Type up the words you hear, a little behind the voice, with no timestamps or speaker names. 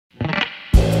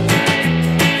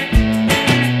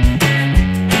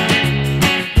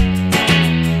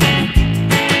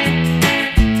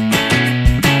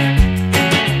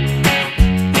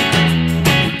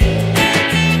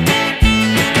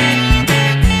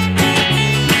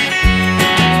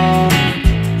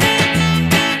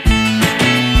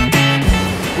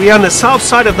We are on the south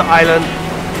side of the island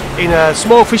in a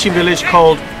small fishing village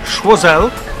called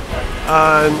Choiseul.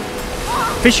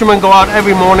 Fishermen go out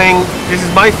every morning. This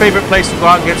is my favorite place to go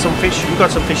out and get some fish. You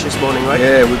got some fish this morning, right?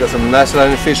 Yeah, we got some nice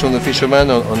line fish on the fisherman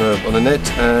on a net,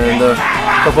 and a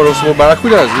couple of small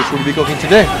barracudas which we'll be cooking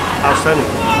today. Outstanding.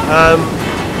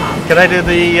 Can I do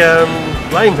the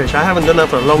lionfish? I haven't done that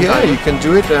for a long time. Yeah, you can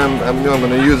do it. I'm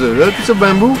going to use a little piece of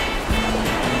bamboo,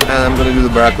 and I'm going to do the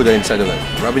barracuda inside of it.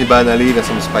 Rubbing banana leaf and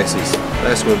some spices.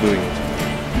 That's what we're doing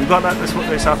it. You got that this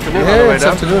afternoon? Yeah, on the way this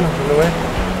down? afternoon on the way.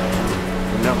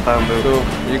 Not bamboo. So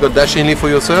you got dashing leaf for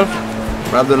yourself.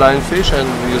 Grab the lionfish and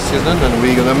your season, and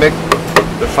we're going to make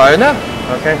the fire now.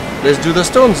 Okay. Let's do the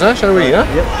stones, huh, shall we? Huh?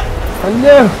 Yep. And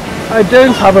no, I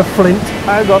don't have a flint.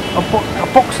 I got a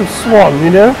box of swan, you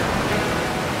know.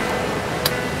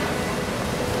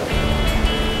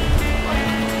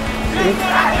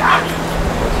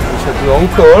 It's a long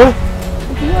call.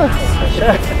 Yes.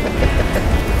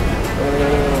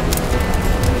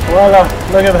 Voila,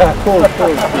 look at that. Cool,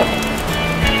 cool.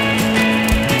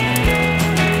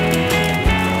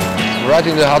 Right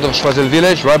in the heart of Choiseul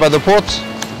village, right by the port.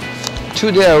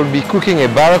 Today I will be cooking a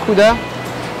barracuda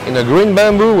in a green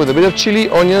bamboo with a bit of chili,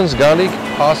 onions, garlic,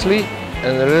 parsley,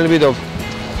 and a little bit of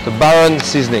the Barre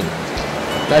seasoning.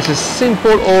 That's a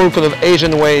simple old kind of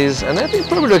Asian ways, and I think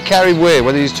probably the Carib way,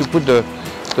 whether it's to put the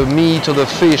meat or the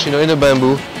fish, in a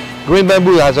bamboo. Green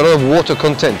bamboo has a lot of water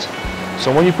content,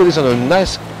 so when you put this on a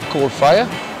nice cold fire,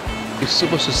 you're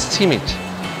supposed to steam it,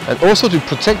 and also to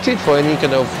protect it for any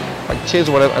kind of bacteria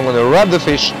or whatever. I'm going to wrap the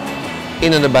fish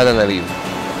in a banana leaf.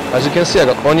 As you can see, I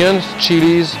got onions,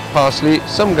 chilies, parsley,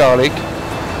 some garlic,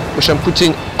 which I'm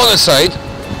putting on the side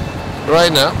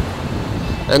right now.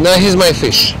 And now here's my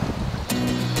fish.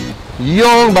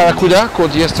 Young barracuda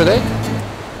caught yesterday.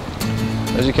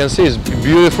 As you can see, it's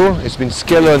beautiful. It's been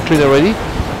scaled and cleaned already.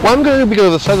 What I'm going to do, because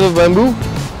of the size of the bamboo,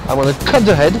 I'm going to cut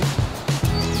the head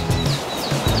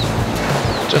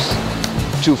just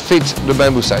to fit the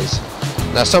bamboo size.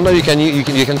 Now sometimes you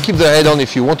can keep the head on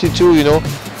if you wanted to,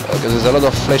 because there's a lot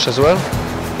of flesh as well,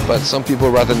 but some people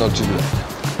rather not to do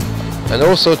that. And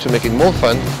also, to make it more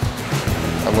fun,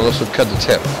 I will also cut the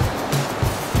tail.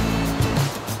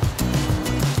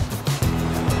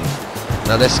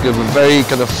 Now that's a very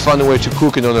kind of fun way to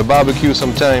cook it on a barbecue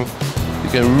sometime. You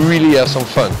can really have some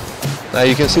fun. Now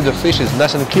you can see the fish is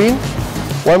nice and clean.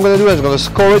 What I'm going to do is I'm going to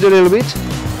score it a little bit.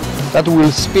 That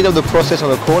will speed up the process on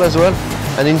the coal as well,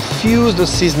 and infuse the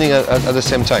seasoning at the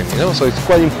same time. So it's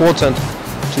quite important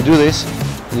to do this.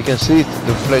 And you can see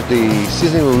the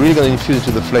seasoning will really going to infuse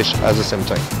into the flesh at the same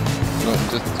time.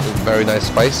 Just a very nice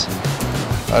spice.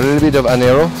 A little bit of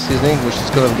anero seasoning, which is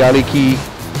kind of garlicky,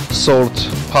 salt,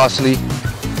 parsley.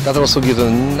 That also gives a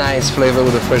nice flavor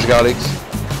with the fresh garlics.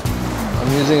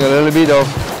 I'm using a little bit of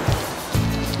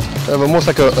almost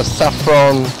like a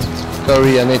saffron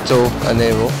curry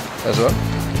anero as well.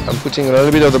 I'm putting a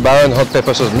little bit of the Barre hot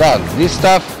pepper sauce. Now, this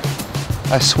stuff,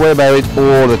 I swear by it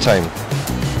all the time,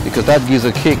 because that gives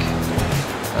a kick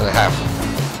and a half.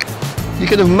 You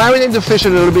can marinate the fish a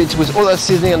little bit with all that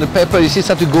seasoning and the pepper. You see, it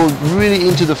starts to go really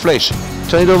into the flesh.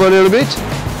 Turn it over a little bit,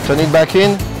 turn it back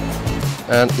in,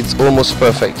 and it's almost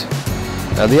perfect.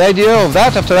 Now the idea of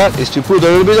that after that is to put a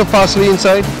little bit of parsley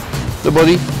inside the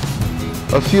body,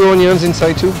 a few onions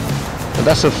inside too, and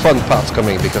that's the fun part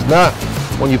coming, because now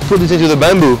when you put it into the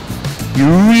bamboo,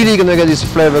 you're really going to get this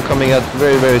flavor coming out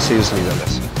very, very seriously on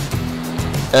this.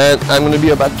 And I'm going to be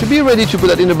about to be ready to put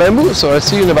that in the bamboo, so I'll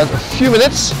see you in about a few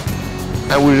minutes,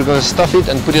 and we're going to stuff it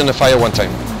and put it on the fire one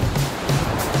time.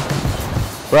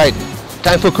 Right,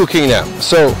 time for cooking now.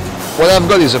 So what I've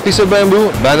got is a piece of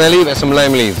bamboo, banana leaf, and some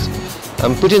lime leaves.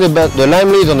 I'm putting the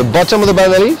lime leaves on the bottom of the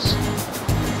banana leaves,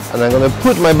 and I'm going to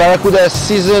put my barracuda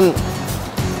season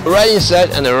right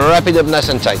inside and wrap it up nice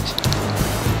and tight.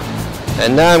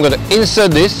 And now I'm going to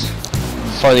insert this,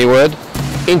 funny word,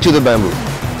 into the bamboo.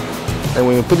 And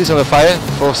we will put this on the fire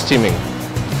for steaming.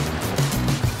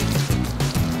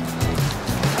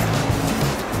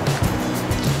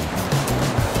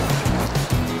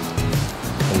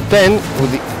 And then,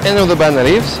 with the end of the banana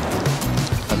leaves,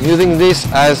 I'm using this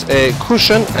as a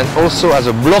cushion and also as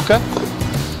a blocker.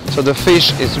 So the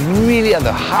fish is really at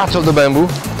the heart of the bamboo,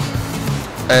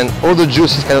 and all the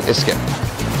juices cannot escape.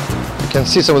 You can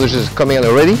see some of the juices coming out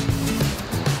already.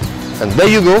 And there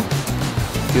you go.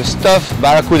 You stuff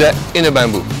barracuda in a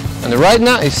bamboo. And right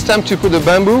now it's time to put the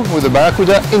bamboo with the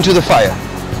barracuda into the fire.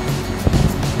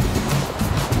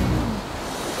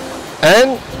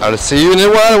 And I'll see you in a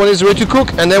while when it's ready to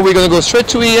cook, and then we're going to go straight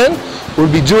to Ian. We'll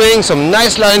be doing some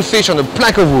nice lionfish on a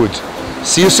plank of wood.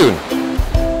 See you soon.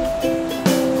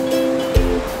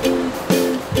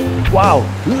 Wow,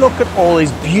 look at all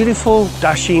these beautiful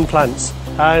dasheen plants.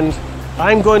 And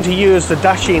I'm going to use the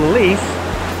dasheen leaf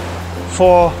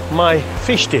for my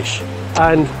fish dish.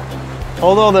 And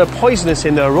although they're poisonous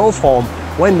in their raw form,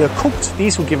 when they're cooked,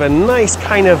 these will give a nice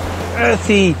kind of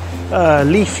earthy,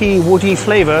 leafy, woody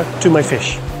flavor to my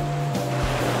fish.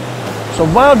 So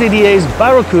while Didier's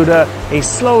barracuda is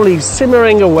slowly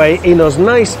simmering away in those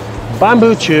nice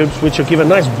bamboo tubes, which will give a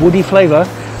nice woody flavor,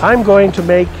 I'm going to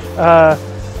make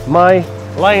my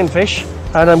lionfish,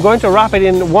 and I'm going to wrap it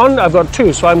in one. I've got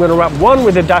two, so I'm going to wrap one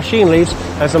with the dasheen leaves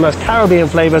and some nice Caribbean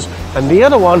flavors, and the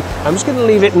other one I'm just going to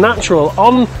leave it natural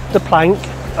on the plank,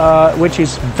 which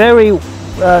is very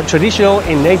traditional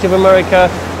in Native America,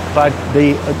 but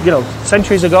the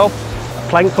centuries ago,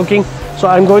 plank cooking. So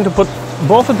I'm going to put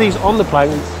both of these on the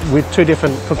plank with two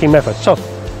different cooking methods. So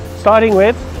starting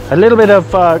with a little bit of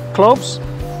cloves.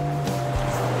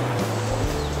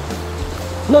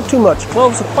 Not too much.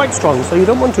 Cloves are quite strong, so you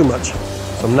don't want too much.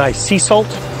 Some nice sea salt.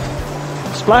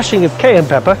 Splashing of cayenne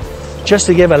pepper, just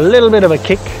to give a little bit of a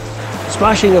kick.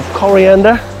 Splashing of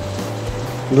coriander.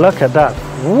 Look at that.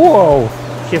 Whoa!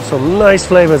 Give some nice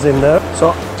flavors in there.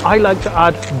 So I like to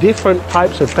add different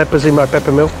types of peppers in my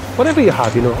pepper mill. Whatever you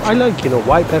have, I like,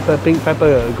 white pepper, pink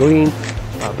pepper, green,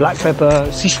 black pepper,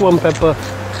 Sichuan pepper.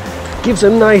 Gives a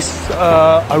nice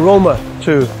aroma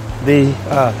to the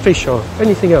fish or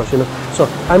anything else, So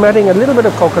I'm adding a little bit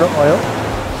of coconut oil.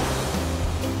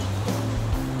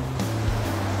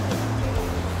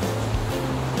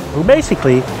 And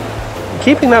basically,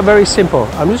 keeping that very simple,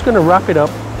 I'm just going to wrap it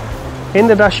up in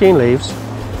the dasheen leaves,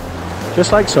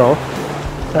 just like so.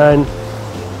 And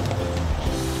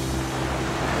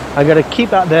I'm going to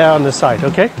keep that there on the side,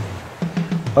 okay?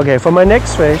 Okay, for my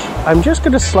next fish, I'm just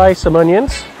going to slice some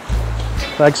onions,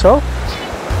 like so.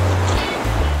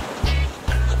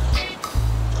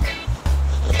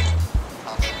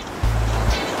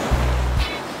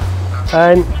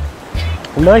 And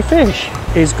my fish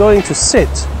is going to sit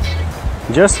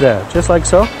just there, just like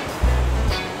so.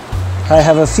 I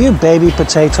have a few baby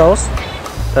potatoes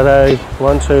that I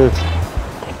want to,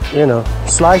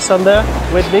 slice on there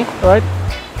with me, right?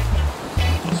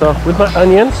 So with my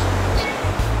onions,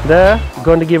 they're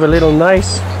going to give a little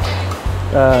nice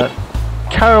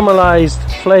caramelized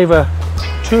flavor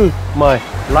to my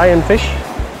lionfish.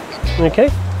 Okay,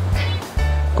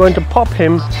 going to pop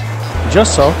him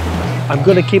just so. I'm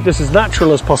going to keep this as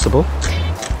natural as possible.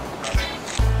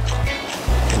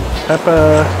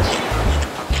 Pepper,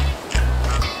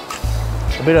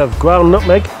 a bit of ground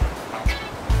nutmeg,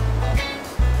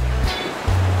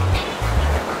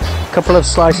 a couple of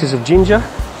slices of ginger,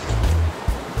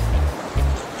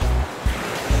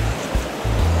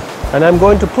 and I'm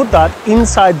going to put that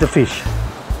inside the fish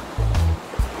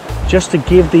just to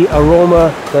give the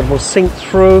aroma that will sink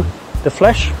through the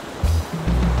flesh.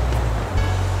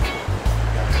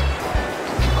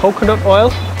 Coconut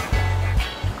oil.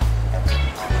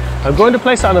 I'm going to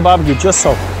place that on the barbecue just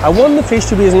so. I want the fish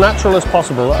to be as natural as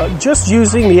possible, just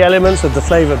using the elements of the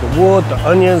flavor, the wood, the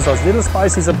onions, those little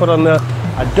spices I put on there.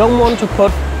 I don't want to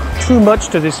put too much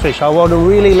to this fish. I want to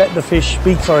really let the fish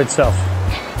speak for itself.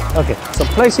 Okay, so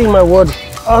placing my wood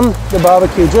on the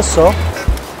barbecue just so.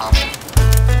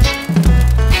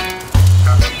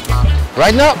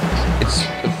 Right now,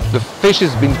 the fish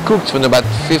has been cooked for about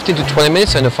 15 to 20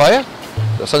 minutes on the fire.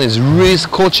 The sun is really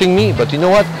scorching me, but you know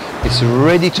what? It's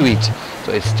ready to eat.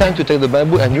 So it's time to take the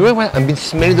bamboo, and you know what? I've been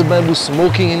smelling the bamboo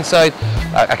smoking inside.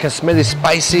 I can smell the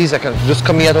spices. I can just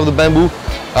coming out of the bamboo.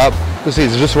 You see,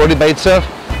 it's just ready by itself.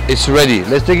 It's ready.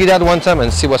 Let's take it out one time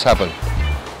and see what's happened.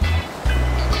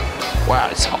 Wow,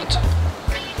 it's hot.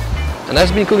 And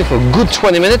that's been cooking for a good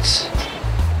 20 minutes.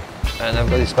 And I've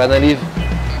got this banana leaf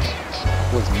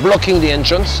was blocking the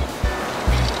entrance.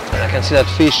 And I can see that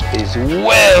fish is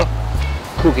well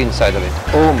cooked inside of it.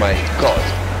 Oh my God.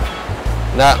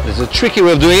 Now, there's a tricky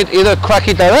way of doing it. Either crack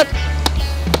it like that,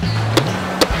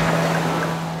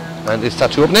 and it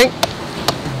starts opening,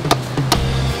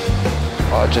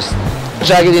 or just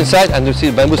jag it inside, and you see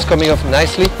the bamboo's coming off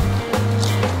nicely.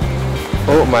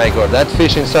 Oh my God, that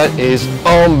fish inside is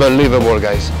unbelievable,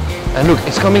 guys. And look,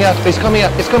 it's coming out, it's coming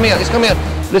out, it's coming out, it's coming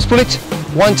out. Let's pull it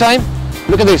one time.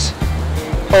 Look at this.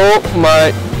 Oh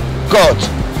my God.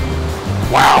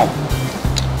 Wow.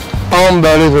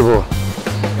 Unbelievable.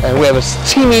 And we have a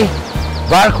steamy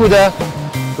barracuda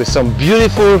with some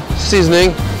beautiful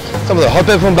seasoning, some of the hot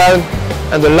pepper from Barre,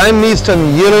 and the lime leaves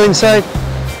turn yellow inside.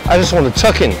 I just want to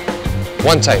tuck in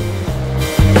one time.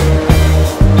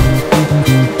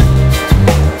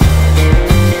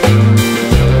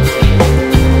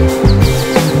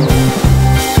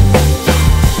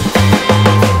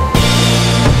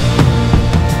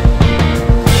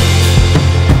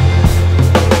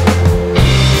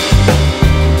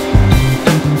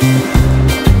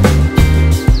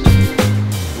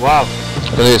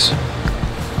 Look at this.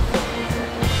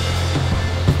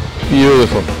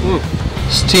 Beautiful.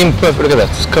 Steam perfect. Look at that.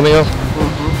 It's coming off.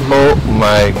 Oh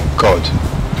my god.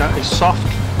 That is soft.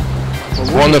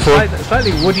 Woody, Wonderful.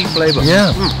 Slightly woody flavour.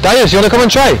 Yeah. Darius, you want to come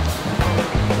and try?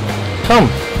 Come.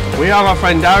 We have our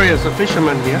friend Darius, a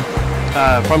fisherman here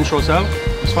from Choiseul.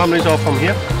 His family's all from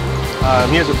here.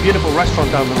 He has a beautiful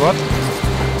restaurant down the road.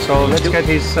 So let's get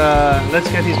his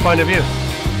point of view.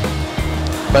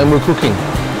 Bamboo cooking.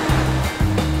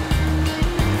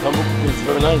 It's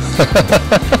very nice.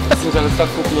 Since I start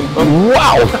cooking in Bamboo.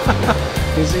 Wow!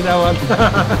 You see that one?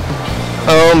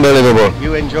 Unbelievable.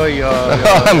 You enjoy your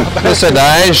Listen,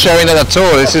 I ain't sharing that at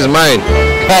all. This is mine.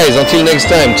 Guys, until next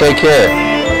time, take care.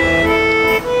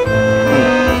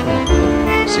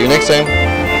 See you next time.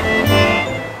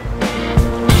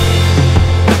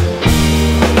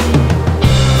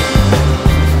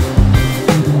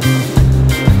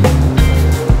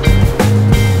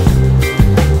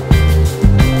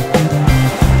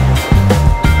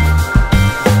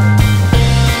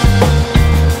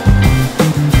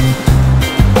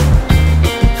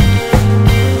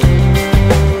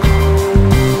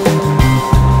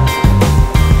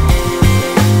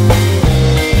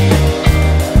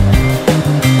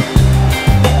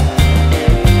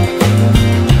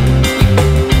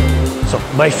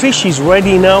 My fish is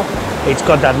ready now. It's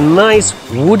got that nice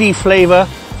woody flavor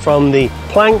from the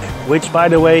plank, which by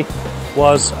the way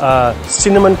was a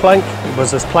cinnamon plank. It was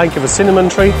this plank of a cinnamon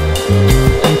tree.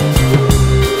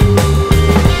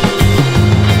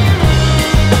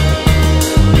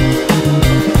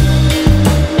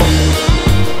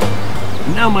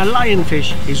 Now my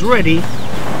lionfish is ready,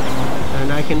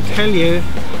 and I can tell you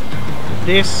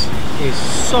this is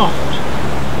soft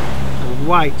and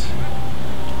white.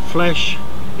 Flesh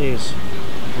is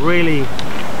really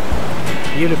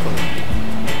beautiful.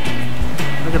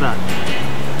 Look at that.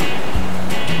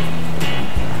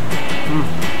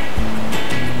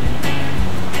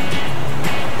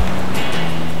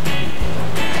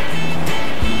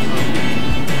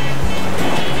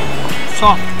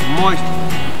 Soft, moist,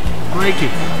 flaky.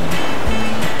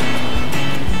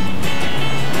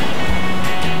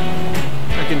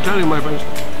 I can tell you, my friends,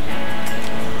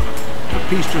 that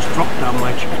piece just dropped down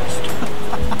my chest.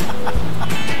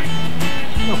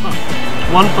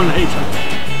 One for later.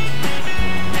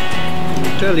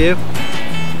 I tell you,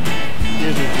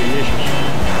 this is delicious.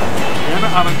 If you ever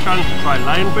have a chance to try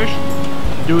lionfish,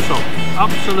 do so.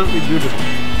 Absolutely beautiful.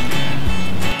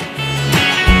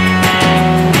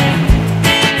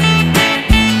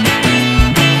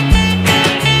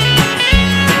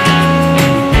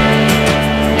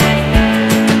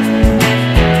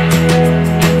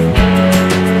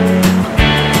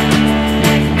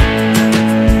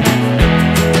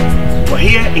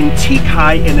 In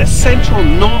Tikal, in the central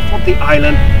north of the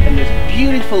island, in this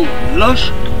beautiful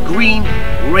lush green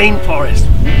rainforest.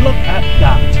 Look at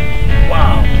that.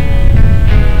 Wow.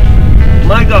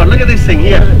 My God, look at this thing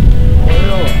here.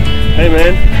 Hey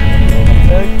man.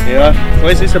 Yeah.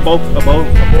 Where's this above the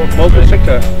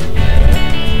sector?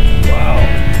 Wow.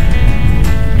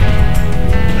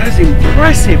 That's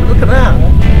impressive. Look at that.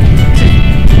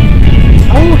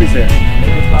 How old is it?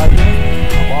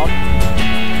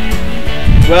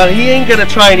 Well, he ain't gonna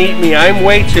try and eat me. I'm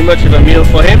way too much of a meal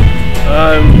for him.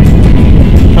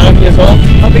 5 years old.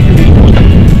 How big is he?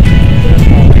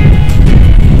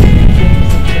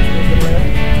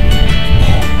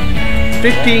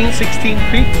 15, 16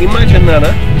 feet. Imagine that,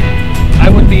 huh? I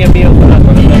would be a meal for that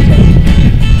one of that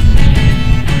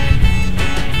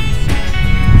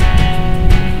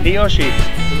size. He or she?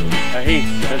 He.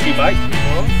 Does he bite?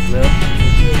 No.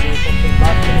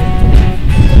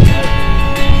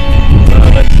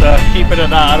 Let's keep it at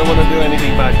that. I don't want to do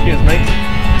anything bad. Cheers, mate.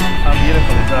 How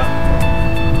beautiful is that?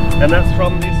 And that's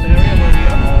from this area where we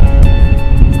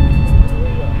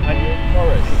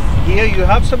are? Here you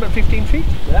have some at 15 feet?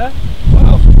 Yeah.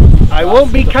 Wow. I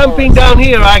won't be camping down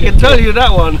here, I can tell you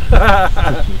that one.